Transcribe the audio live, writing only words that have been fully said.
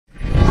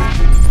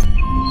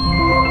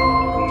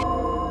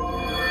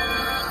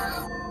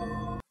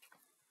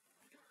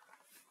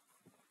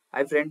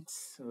Hi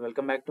friends,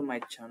 welcome back to my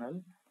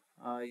channel.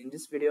 In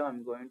this video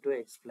I'm going to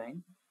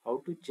explain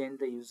how to change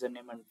the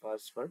username and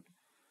password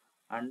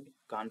and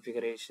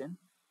configuration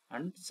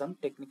and some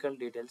technical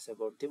details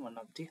about the one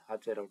of the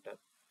Hathway router.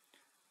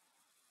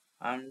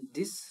 And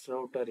this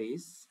router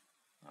is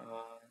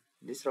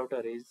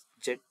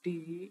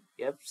ZTE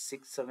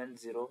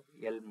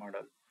F670L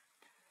model.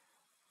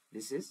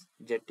 This is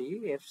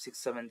ZTE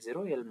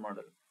F670L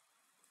model.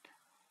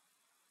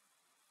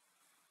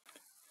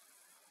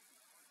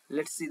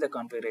 Let's see the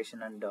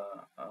configuration and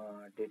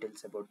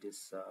details about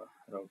this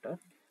router.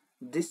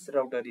 This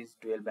router is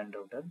dual band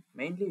router.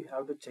 Mainly you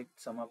have to check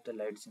some of the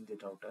lights in the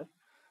router.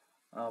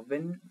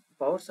 When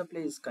power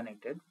supply is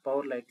connected,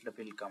 power light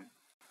will come.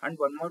 And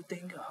one more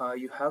thing,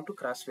 you have to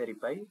cross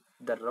verify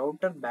the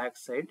router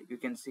backside. You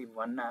can see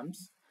 1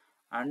 amps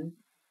and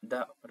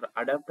the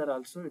adapter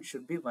also it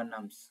should be 1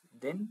 amps.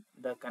 Then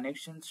the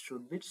connections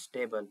should be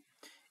stable.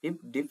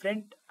 If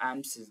different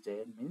amps is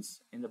there,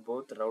 means in the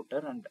both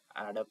router and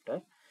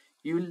adapter,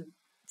 you will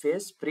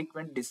face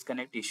frequent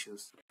disconnect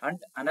issues.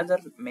 And another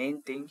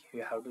main thing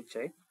you have to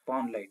check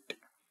PON light.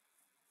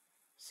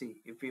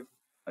 See, if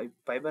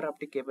fiber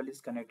optic cable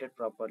is connected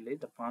properly,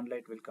 the PON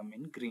light will come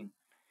in green.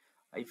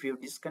 If you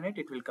disconnect,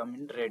 it will come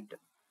in red.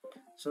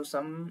 So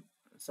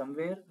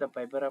somewhere the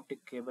fiber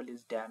optic cable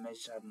is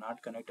damaged or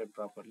not connected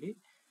properly,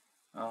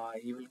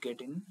 you will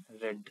get in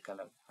red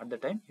color. At the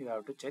time you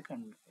have to check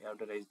and you have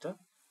to raise the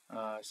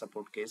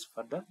support case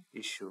for the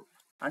issue.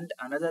 And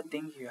another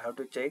thing you have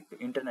to check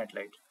internet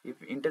light.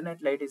 If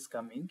internet light is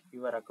coming,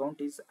 your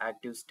account is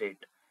active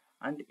state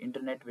and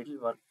internet will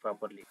work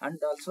properly. And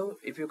also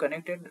if you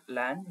connected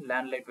LAN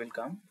light will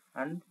come,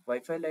 and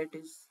Wi-Fi light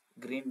is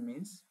green,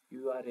 means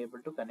you are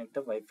able to connect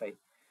the Wi-Fi.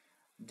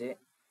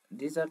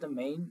 These are the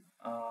main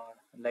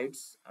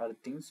lights or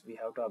things we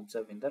have to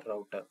observe in the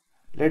router.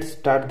 Let's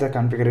start the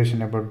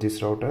configuration about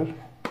this router.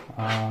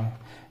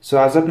 So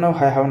as of now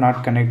I have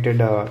not connected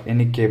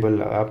any cable.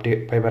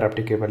 Fiber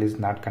optic cable is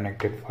not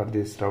connected for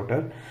this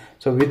router.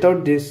 So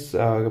without this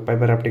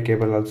fiber optic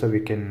cable also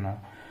we can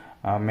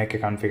make a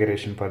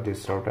configuration for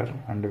this router,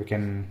 and we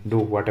can do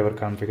whatever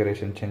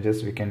configuration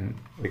changes we can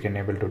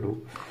able to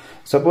do.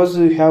 Suppose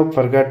you have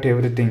forgot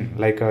everything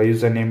like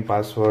username,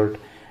 password,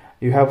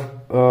 you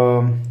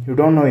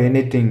don't know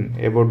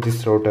anything about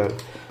this router.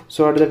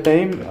 So at the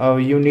time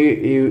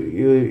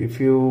if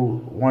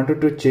you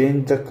wanted to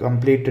change the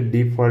complete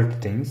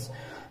default things,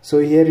 so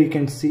here you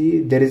can see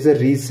there is a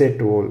reset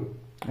wall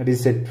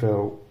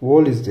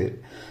is there.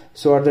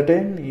 So at the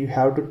time you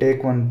have to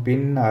take one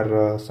pin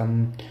or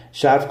some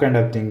sharp kind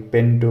of thing,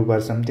 pen tube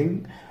or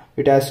something.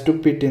 It has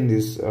to fit in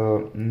this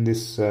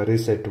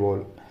reset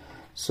wall.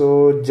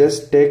 So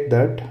just take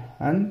that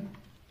and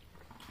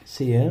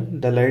see here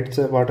the lights.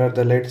 What are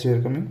the lights here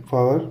coming?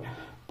 Power,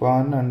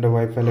 PON and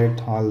Wi-Fi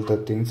light, all the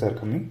things are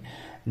coming.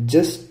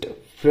 Just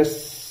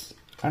press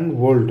and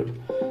hold.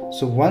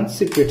 So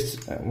once if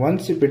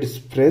it is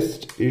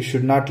pressed, you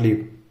should not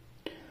leave.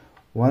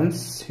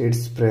 Once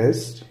it's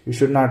pressed, you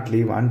should not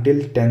leave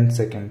until 10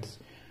 seconds.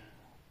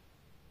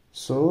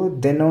 So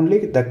then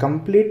only the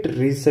complete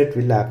reset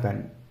will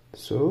happen.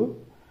 So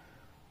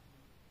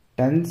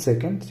 10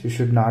 seconds you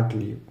should not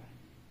leave.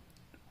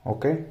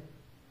 Okay,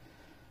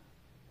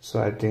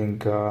 so I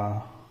think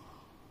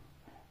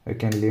we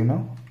can leave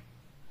now.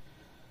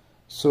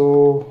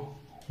 So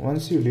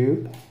once you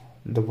leave,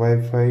 the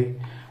Wi-Fi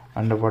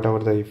and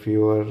whatever if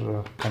you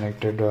are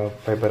connected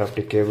fiber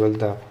optic cable,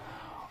 the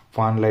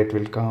PON light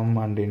will come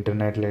and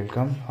internet light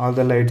come, all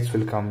the lights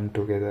will come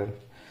together.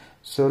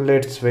 So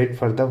let's wait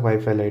for the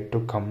Wi-Fi light to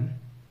come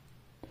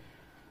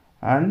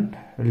and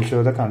we'll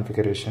show the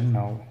configuration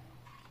now.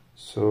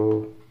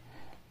 So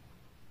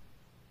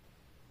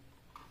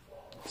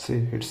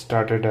see, it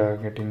started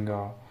getting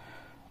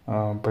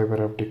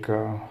fiber optic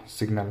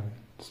signal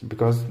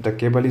because the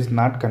cable is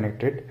not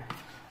connected.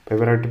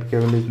 Fiber optic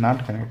cable is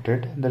not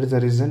connected. That is the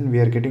reason we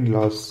are getting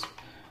loss.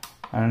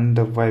 And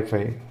the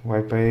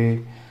Wi-Fi,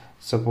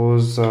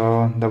 suppose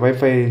the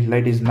Wi-Fi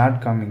light is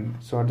not coming.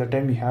 So at the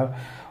time you have,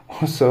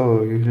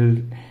 so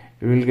you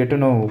will get to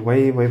know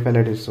why Wi-Fi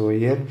light is. So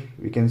here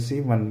we can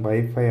see one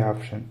Wi-Fi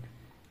option.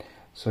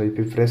 So if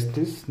you press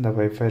this, the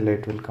Wi-Fi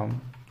light will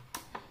come.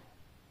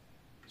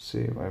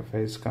 See, Wi-Fi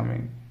is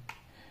coming.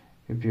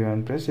 If you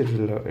unpress it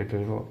will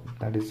go.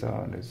 That is the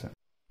reason.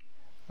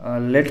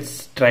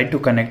 Let's try to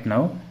connect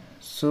now.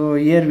 So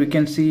here we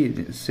can see,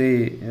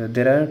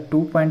 there are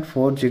 2.4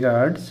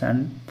 gigahertz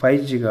and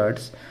 5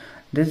 gigahertz.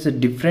 There's a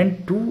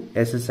different two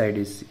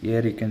SSIDs.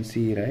 Here you can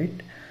see, right,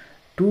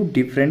 two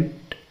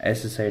different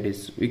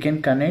SSIDs. We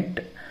can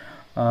connect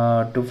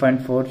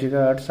 2.4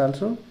 gigahertz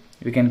also.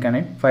 We can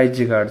connect 5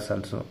 gigahertz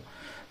also.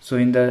 So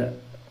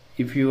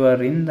if you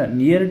are in the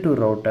near to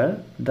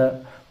router,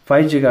 the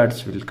 5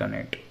 gigahertz will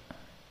connect.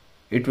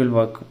 It will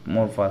work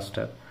more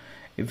faster.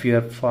 If you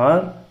are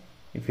far,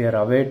 if you are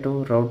away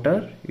to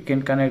router, you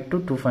can connect to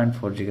 2.4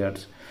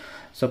 gigahertz.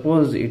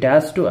 Suppose it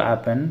has to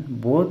happen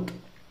both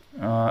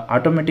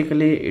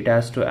automatically, it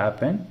has to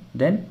happen,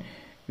 then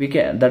we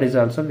can, that is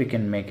also we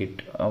can make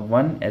it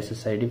one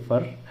SSID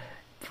for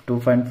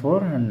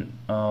 2.4 and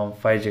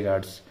 5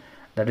 gigahertz.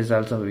 That is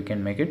also we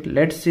can make it.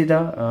 Let's see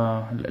the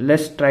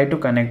let's try to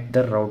connect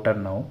the router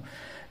now.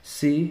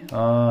 See,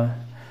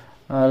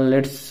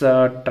 let's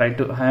try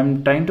to. I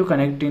am trying to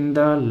connect in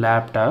the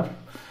laptop.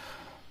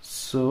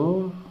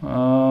 So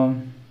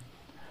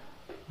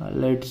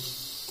let's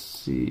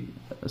see.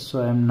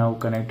 So I am now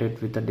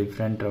connected with a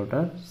different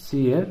router.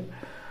 See here.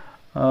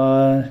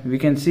 We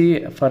can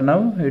see for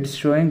now it's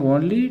showing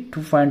only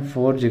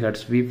 2.4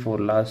 gigahertz v4.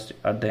 Last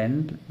at the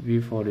end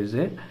v4 is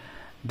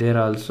there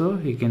also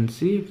you can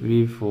see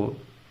v4.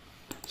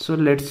 So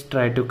let's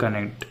try to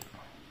connect,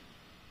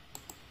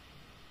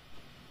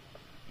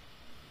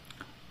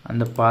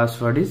 and the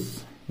password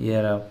is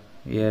here.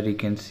 Here you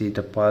can see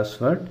the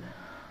password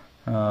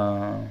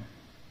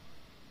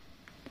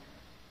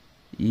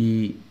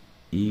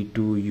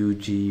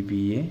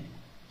E2UGBA.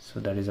 So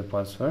that is a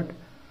password.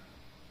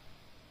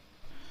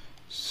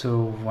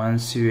 So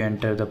once you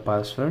enter the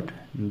password,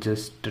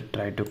 just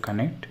try to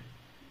connect.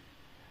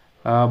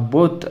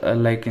 Both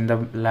like in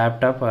the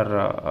laptop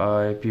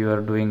or if you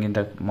are doing in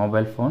the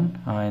mobile phone,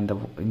 in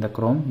the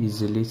Chrome,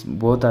 easily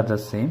both are the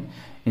same.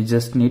 You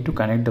just need to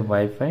connect the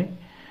Wi-Fi.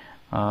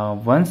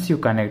 Once you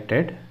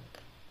connected,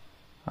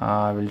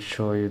 I will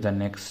show you the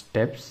next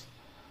steps.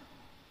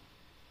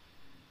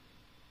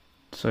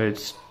 So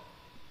it's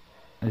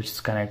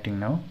connecting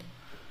now.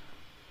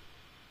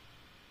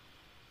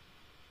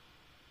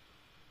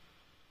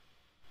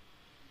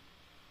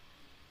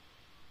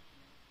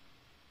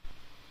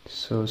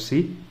 So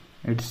see,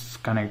 it's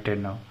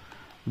connected now,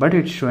 but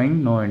it's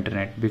showing no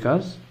internet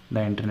because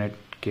the internet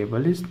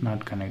cable is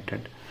not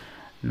connected.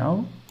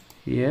 Now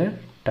here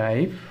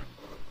type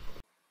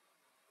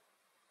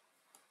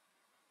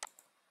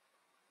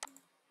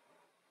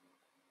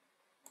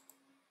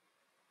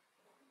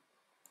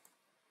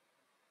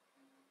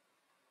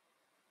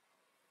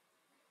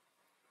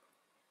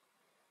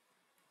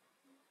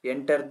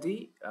enter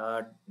the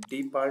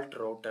default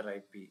router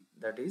IP,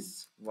 that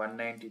is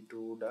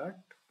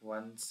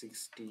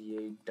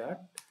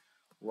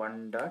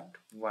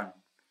 192.168.1.1.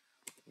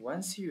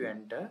 Once you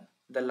enter,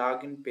 the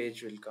login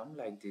page will come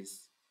like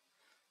this.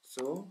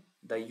 So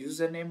the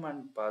username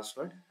and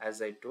password,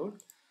 as I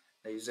told,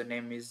 the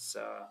username is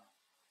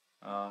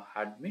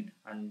admin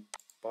and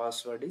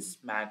password is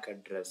MAC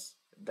address.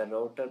 The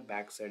router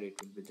backside it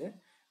will be there.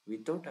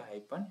 Without a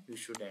hyphen, you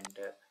should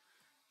enter.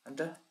 And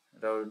the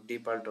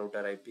default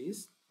router IP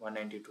is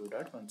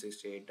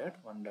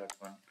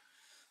 192.168.1.1.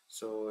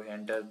 So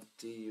enter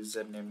the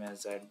username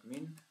as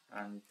admin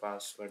and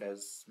password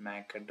as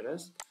MAC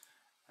address,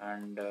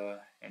 and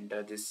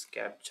enter this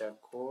captcha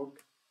code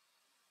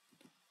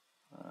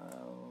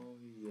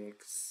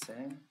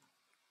exam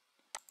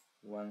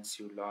once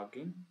you log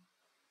in.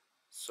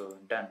 So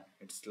done,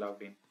 it's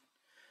logged in.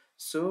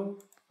 So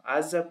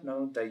as of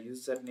now the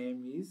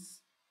username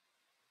is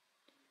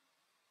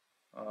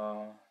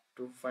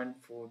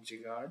 2.4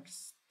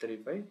 gigahertz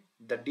 35,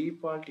 the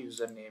default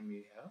username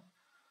we have,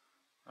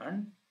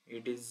 and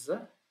it is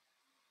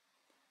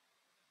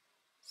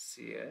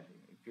see here,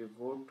 if you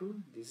go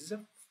to this is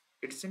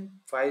it's in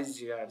 5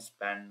 gigahertz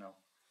band now.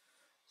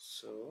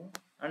 So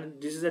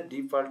and this is a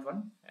default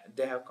one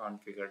they have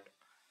configured.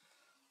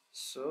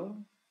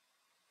 So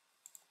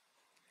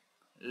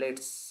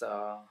let's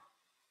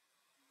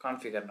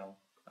configure now.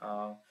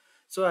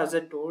 So as I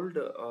told,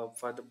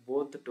 for the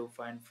both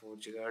 2.4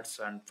 gigahertz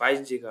and 5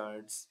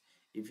 gigahertz,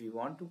 if you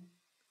want to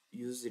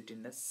use it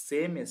in the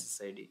same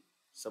SSID,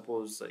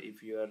 suppose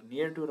if you are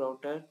near to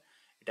router,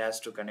 it has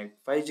to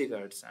connect 5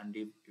 gigahertz, and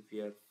if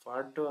you are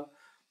far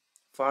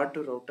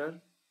to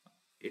router,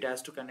 it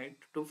has to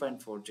connect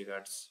 2.4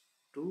 gigahertz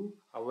to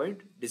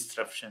avoid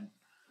disruption.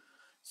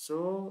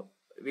 So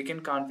we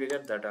can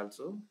configure that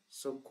also.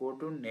 So go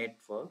to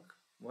network.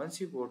 Once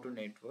you go to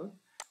network,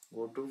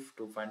 go to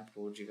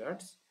 2.4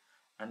 gigahertz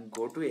and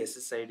go to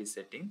SSID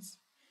settings.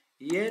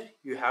 Here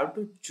you have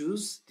to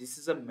choose, this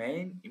is a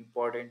main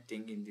important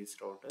thing in this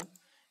router,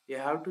 you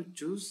have to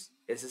choose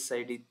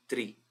SSID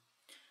 3.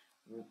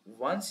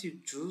 Once you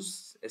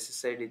choose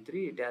SSID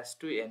 3, it has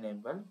to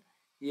enable.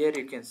 Here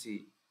you can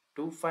see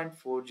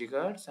 2.4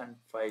 gigahertz and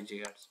 5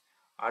 gigahertz.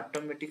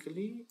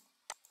 Automatically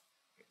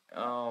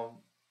uh,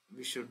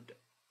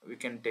 we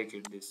can take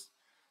it this.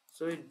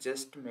 So it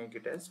just make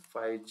it as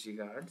 5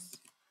 gigahertz,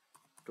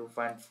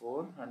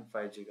 2.4 and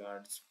 5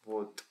 gigahertz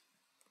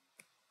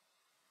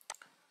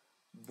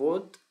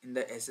both in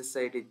the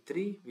SSID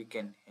 3 we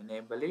can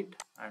enable it,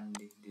 and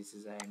this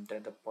is I enter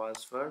the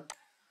password.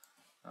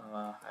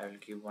 I will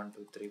give 1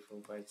 2 3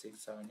 4 5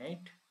 6 7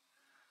 8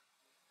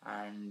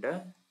 and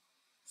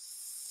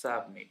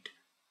submit,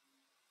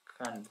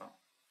 confirm.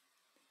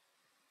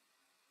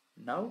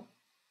 Now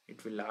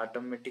it will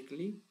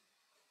automatically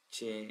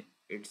change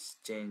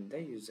the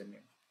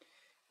username.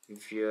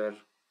 If you are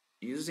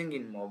using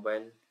in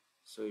mobile,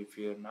 so if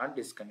you are not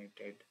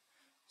disconnected,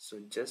 so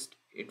just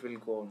it will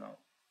go now.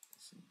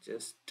 So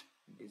just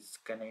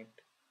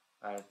disconnect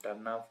or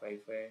turn off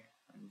Wi-Fi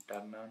and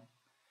turn on.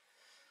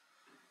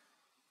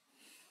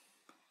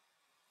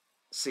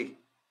 See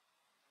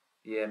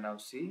here now,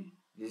 see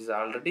This is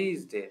already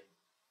is there.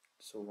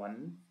 So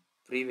one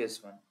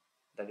previous one,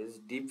 that is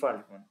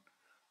default one.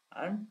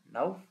 And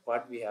now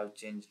what we have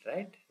changed,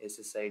 right?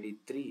 SSID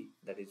 3,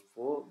 that is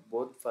for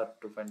both for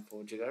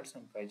 2.4 gigahertz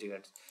and 5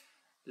 gigahertz.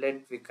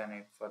 Let we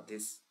connect for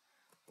this.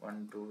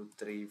 1 2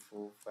 3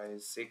 4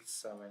 5 6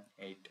 7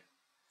 8.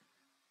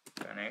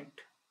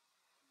 Connect.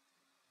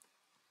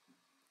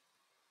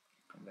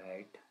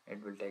 Wait,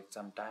 it will take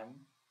some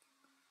time.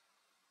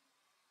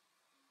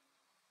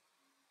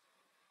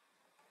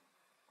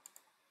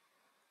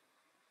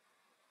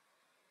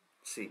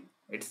 See,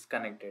 it's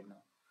connected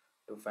now.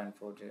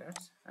 2.4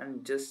 gigahertz,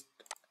 and just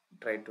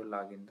try to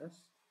log in the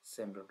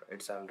same router.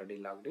 It's already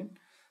logged in,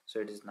 so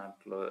it is not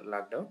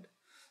logged out.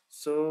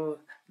 So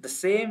the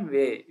same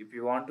way, if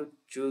you want to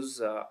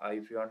choose,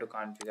 if you want to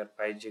configure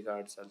 5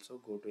 gigahertz also,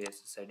 go to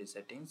SSID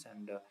settings,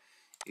 and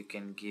you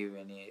can give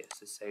any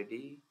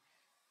SSID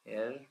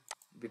here.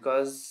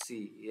 Because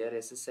see here,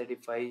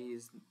 SSID 5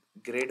 is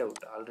grayed out,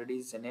 already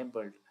is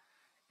enabled.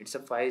 It's a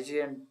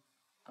 5G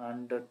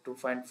and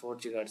 2.4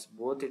 gigahertz,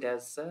 both. It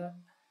has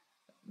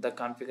the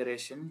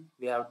configuration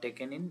we have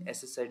taken in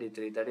SSID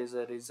 3. That is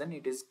the reason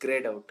it is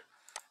grayed out.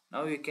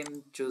 Now you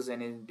can choose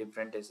any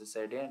different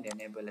SSID and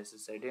enable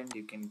SSID, and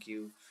you can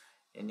give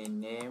any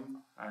name,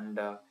 and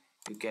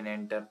you can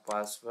enter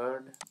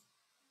password,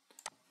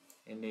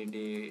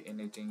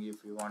 anything.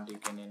 If you want, you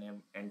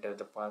can enter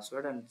the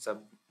password, and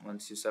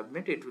once you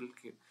submit, it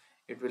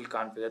will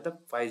configure the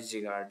 5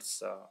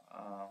 gigahertz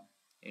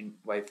in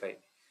Wi-Fi.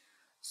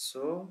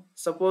 So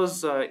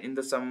suppose in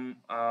the some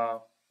uh,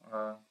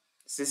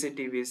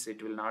 CCTVs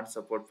it will not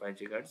support 5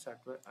 gigahertz.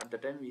 At the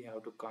time we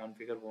have to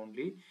configure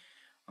only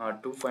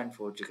 2.4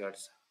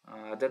 gigahertz.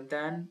 Other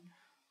than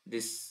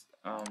this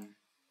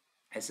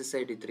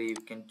SSID 3, you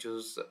can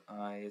choose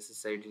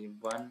SSID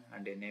 1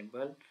 and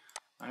enable.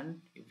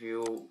 And if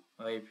you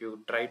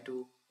try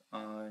to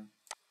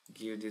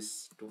give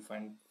this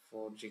 2.4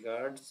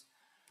 gigahertz,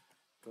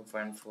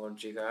 2.4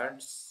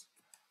 gigahertz,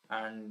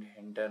 and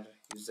enter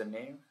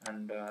username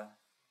and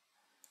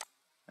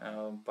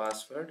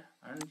password,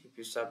 and if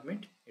you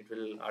submit, it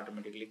will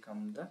automatically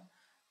come the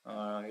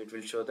it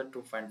will show the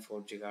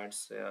 2.4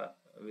 gigahertz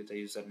with the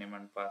username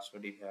and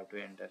password. You have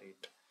to enter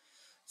it.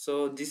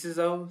 So this is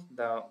how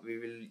we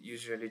will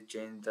usually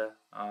change the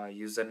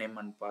username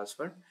and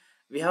password.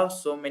 We have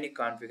so many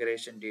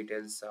configuration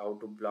details, how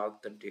to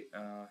block the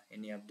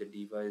any of the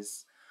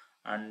device,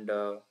 and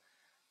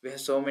we have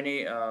so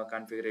many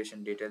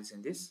configuration details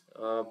in this.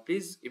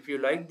 Please, if you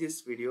like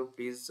this video,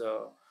 please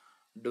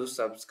do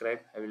subscribe.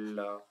 I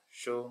will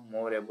show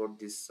more about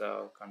this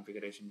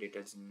configuration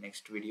details in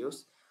next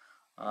videos.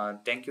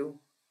 Thank you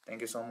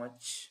so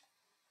much.